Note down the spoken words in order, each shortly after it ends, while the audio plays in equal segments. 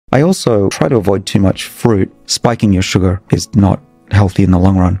I also try to avoid too much fruit. Spiking your sugar is not healthy in the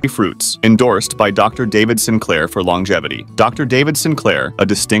long run. Fruits, endorsed by Dr. David Sinclair for longevity. Dr. David Sinclair, a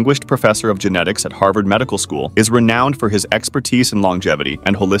distinguished professor of genetics at Harvard Medical School, is renowned for his expertise in longevity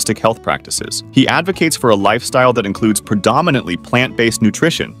and holistic health practices. He advocates for a lifestyle that includes predominantly plant-based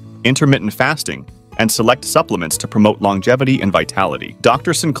nutrition, intermittent fasting, and select supplements to promote longevity and vitality.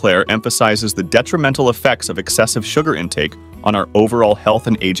 Dr. Sinclair emphasizes the detrimental effects of excessive sugar intake on our overall health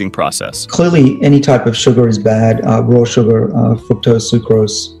and aging process. Clearly, any type of sugar is bad. Raw sugar, fructose,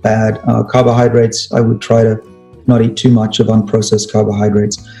 sucrose, bad. Carbohydrates, I would try to not eat too much of unprocessed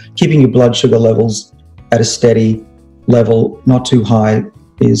carbohydrates. Keeping your blood sugar levels at a steady level, not too high,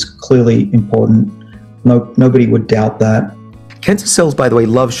 is clearly important. Nobody would doubt that. Cancer cells, by the way,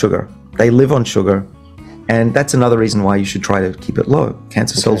 love sugar. They live on sugar, and that's another reason why you should try to keep it low.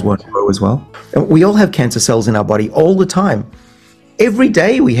 Cancer cells won't grow as well. And we all have cancer cells in our body all the time. Every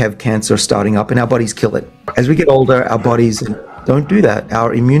day we have cancer starting up and our bodies kill it. As we get older, our bodies don't do that.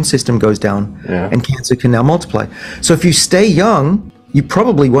 Our immune system goes down and cancer can now multiply. So if you stay young, you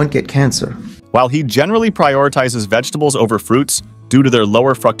probably won't get cancer. While he generally prioritizes vegetables over fruits due to their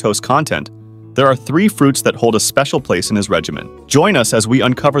lower fructose content, there are 3 fruits that hold a special place in his regimen. Join us as we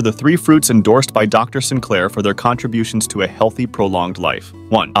uncover the 3 fruits endorsed by Dr. Sinclair for their contributions to a healthy, prolonged life.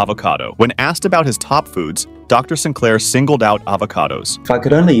 1. Avocado. When asked about his top foods, Dr. Sinclair singled out avocados. If I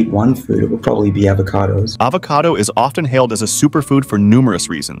could only eat one food, it would probably be avocados. Avocado is often hailed as a superfood for numerous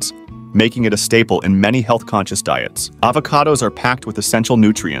reasons, making it a staple in many health-conscious diets. Avocados are packed with essential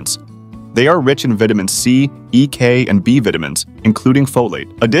nutrients. They are rich in vitamin C, E, K, and B vitamins, including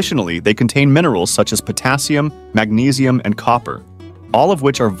folate. Additionally, they contain minerals such as potassium, magnesium, and copper, all of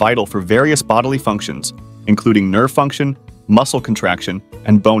which are vital for various bodily functions, including nerve function, muscle contraction,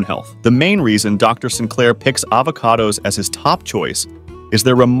 and bone health. The main reason Dr. Sinclair picks avocados as his top choice is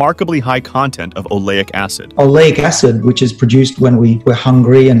their remarkably high content of oleic acid. Oleic acid, which is produced when we're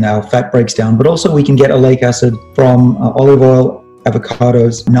hungry and our fat breaks down, but also we can get oleic acid from olive oil,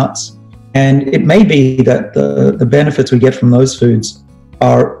 avocados, nuts. And it may be that the benefits we get from those foods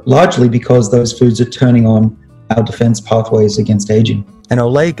are largely because those foods are turning on our defense pathways against aging. And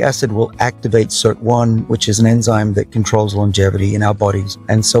oleic acid will activate SIRT1, which is an enzyme that controls longevity in our bodies.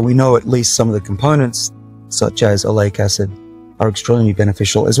 And so we know at least some of the components, such as oleic acid, are extremely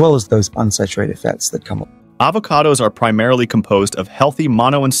beneficial, as well as those unsaturated fats that come up. Avocados are primarily composed of healthy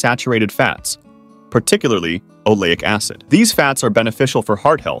monounsaturated fats, particularly oleic acid. These fats are beneficial for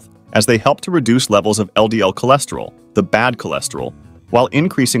heart health, as they help to reduce levels of LDL cholesterol, the bad cholesterol, while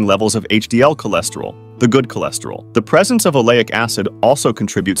increasing levels of HDL cholesterol, the good cholesterol. The presence of oleic acid also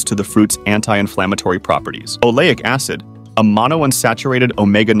contributes to the fruit's anti-inflammatory properties. Oleic acid, a monounsaturated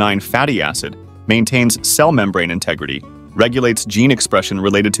omega-9 fatty acid, maintains cell membrane integrity, regulates gene expression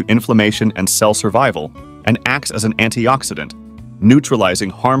related to inflammation and cell survival, and acts as an antioxidant, neutralizing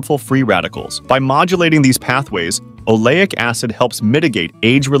harmful free radicals. By modulating these pathways, oleic acid helps mitigate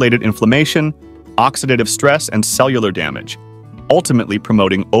age-related inflammation, oxidative stress, and cellular damage, ultimately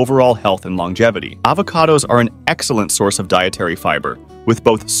promoting overall health and longevity. Avocados are an excellent source of dietary fiber, with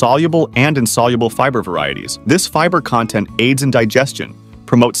both soluble and insoluble fiber varieties. This fiber content aids in digestion,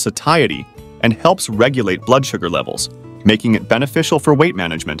 promotes satiety, and helps regulate blood sugar levels, making it beneficial for weight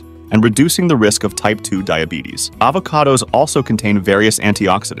management and reducing the risk of type 2 diabetes. Avocados also contain various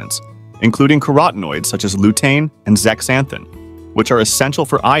antioxidants, including carotenoids such as lutein and zeaxanthin, which are essential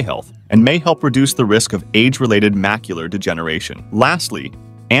for eye health and may help reduce the risk of age-related macular degeneration. Lastly,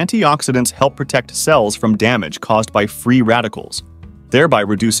 antioxidants help protect cells from damage caused by free radicals, thereby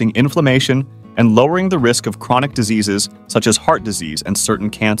reducing inflammation and lowering the risk of chronic diseases such as heart disease and certain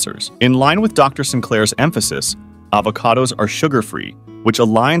cancers. In line with Dr. Sinclair's emphasis, avocados are sugar-free, which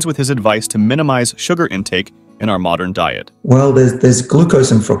aligns with his advice to minimize sugar intake in our modern diet. Well, there's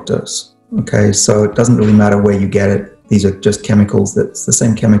glucose and fructose, okay? So it doesn't really matter where you get it. These are just chemicals. That's the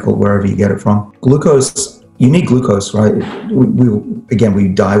same chemical wherever you get it from. Glucose, you need glucose, right? We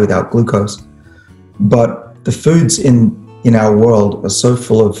die without glucose. But the foods in our world are so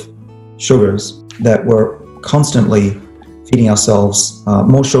full of sugars that we're constantly feeding ourselves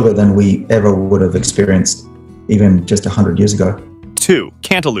more sugar than we ever would have experienced even just 100 years ago. 2.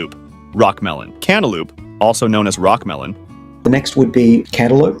 Cantaloupe, rock melon. Cantaloupe, also known as rock melon. The next would be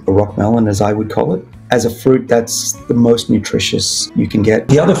cantaloupe, or rock melon as I would call it. As a fruit, that's the most nutritious you can get.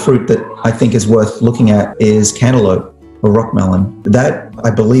 The other fruit that I think is worth looking at is cantaloupe, or rock melon. That,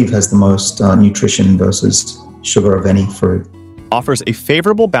 I believe, has the most nutrition versus sugar of any fruit. Offers a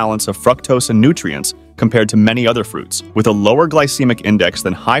favorable balance of fructose and nutrients compared to many other fruits. With a lower glycemic index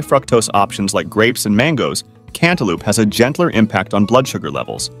than high fructose options like grapes and mangoes, cantaloupe has a gentler impact on blood sugar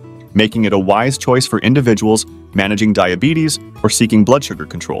levels, making it a wise choice for individuals managing diabetes or seeking blood sugar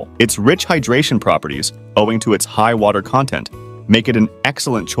control. Its rich hydration properties, owing to its high water content, make it an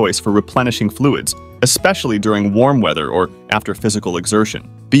excellent choice for replenishing fluids, especially during warm weather or after physical exertion.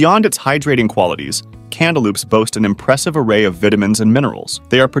 Beyond its hydrating qualities, cantaloupes boast an impressive array of vitamins and minerals.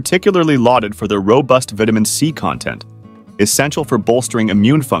 They are particularly lauded for their robust vitamin C content, essential for bolstering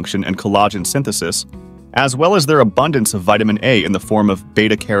immune function and collagen synthesis, as well as their abundance of vitamin A in the form of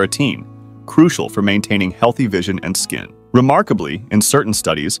beta-carotene, crucial for maintaining healthy vision and skin. Remarkably, in certain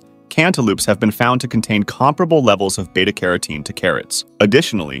studies, cantaloupes have been found to contain comparable levels of beta-carotene to carrots.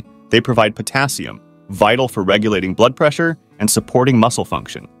 Additionally, they provide potassium, vital for regulating blood pressure and supporting muscle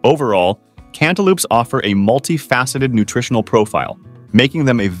function. Overall, cantaloupes offer a multifaceted nutritional profile, making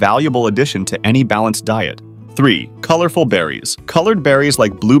them a valuable addition to any balanced diet. 3. Colorful berries. Colored berries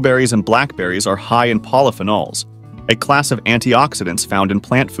like blueberries and blackberries are high in polyphenols, a class of antioxidants found in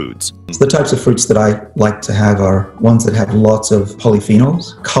plant foods. The types of fruits that I like to have are ones that have lots of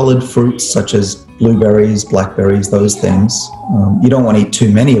polyphenols. Colored fruits such as blueberries, blackberries, those things. You don't want to eat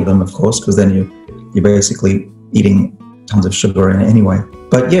too many of them, of course, because then you're basically eating tons of sugar in it anyway.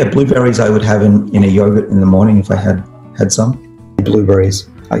 But yeah, blueberries I would have in a yogurt in the morning if I had some. Blueberries,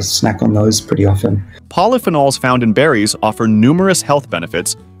 I snack on those pretty often. Polyphenols found in berries offer numerous health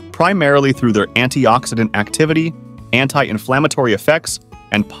benefits, primarily through their antioxidant activity, anti-inflammatory effects,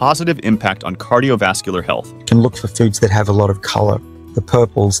 and positive impact on cardiovascular health. You can look for foods that have a lot of color. The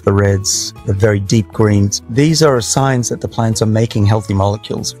purples, the reds, the very deep greens. These are signs that the plants are making healthy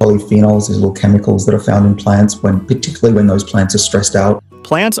molecules. Polyphenols, these little chemicals that are found in plants, particularly when those plants are stressed out.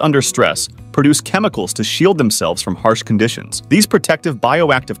 Plants under stress produce chemicals to shield themselves from harsh conditions. These protective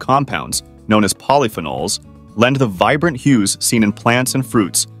bioactive compounds, known as polyphenols, lend the vibrant hues seen in plants and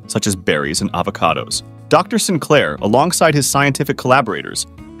fruits, such as berries and avocados. Dr. Sinclair, alongside his scientific collaborators,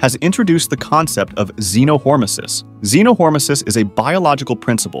 has introduced the concept of xenohormesis. Xenohormesis is a biological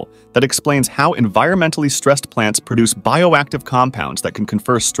principle that explains how environmentally stressed plants produce bioactive compounds that can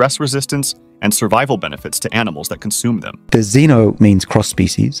confer stress resistance and survival benefits to animals that consume them. The xeno means cross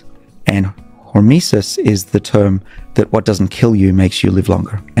species, and hormesis is the term that what doesn't kill you makes you live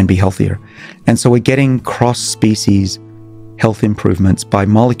longer and be healthier. And so we're getting cross species health improvements by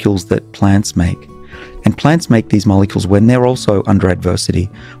molecules that plants make. And plants make these molecules when they're also under adversity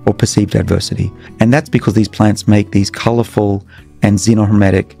or perceived adversity. And that's because these plants make these colorful and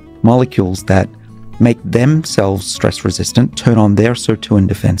xenohermetic molecules that make themselves stress resistant, turn on their sirtuin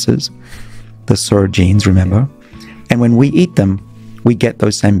defenses, the SIR genes, remember? And when we eat them, we get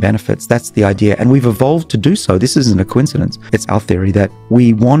those same benefits. That's the idea. And we've evolved to do so. This isn't a coincidence. It's our theory that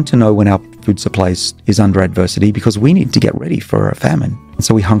we want to know when our food supply is under adversity because we need to get ready for a famine. And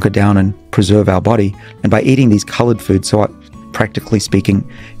so we hunker down and preserve our body. And by eating these colored foods, so practically speaking,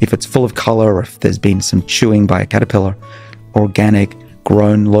 if it's full of color or if there's been some chewing by a caterpillar, organic,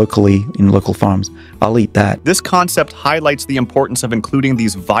 grown locally in local farms, I'll eat that. This concept highlights the importance of including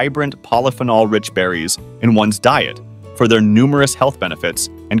these vibrant polyphenol-rich berries in one's diet for their numerous health benefits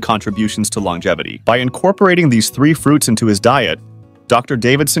and contributions to longevity. By incorporating these 3 fruits into his diet, Dr.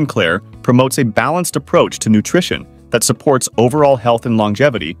 David Sinclair promotes a balanced approach to nutrition that supports overall health and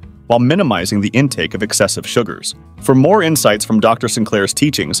longevity while minimizing the intake of excessive sugars. For more insights from Dr. Sinclair's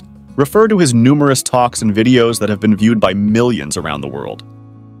teachings, refer to his numerous talks and videos that have been viewed by millions around the world.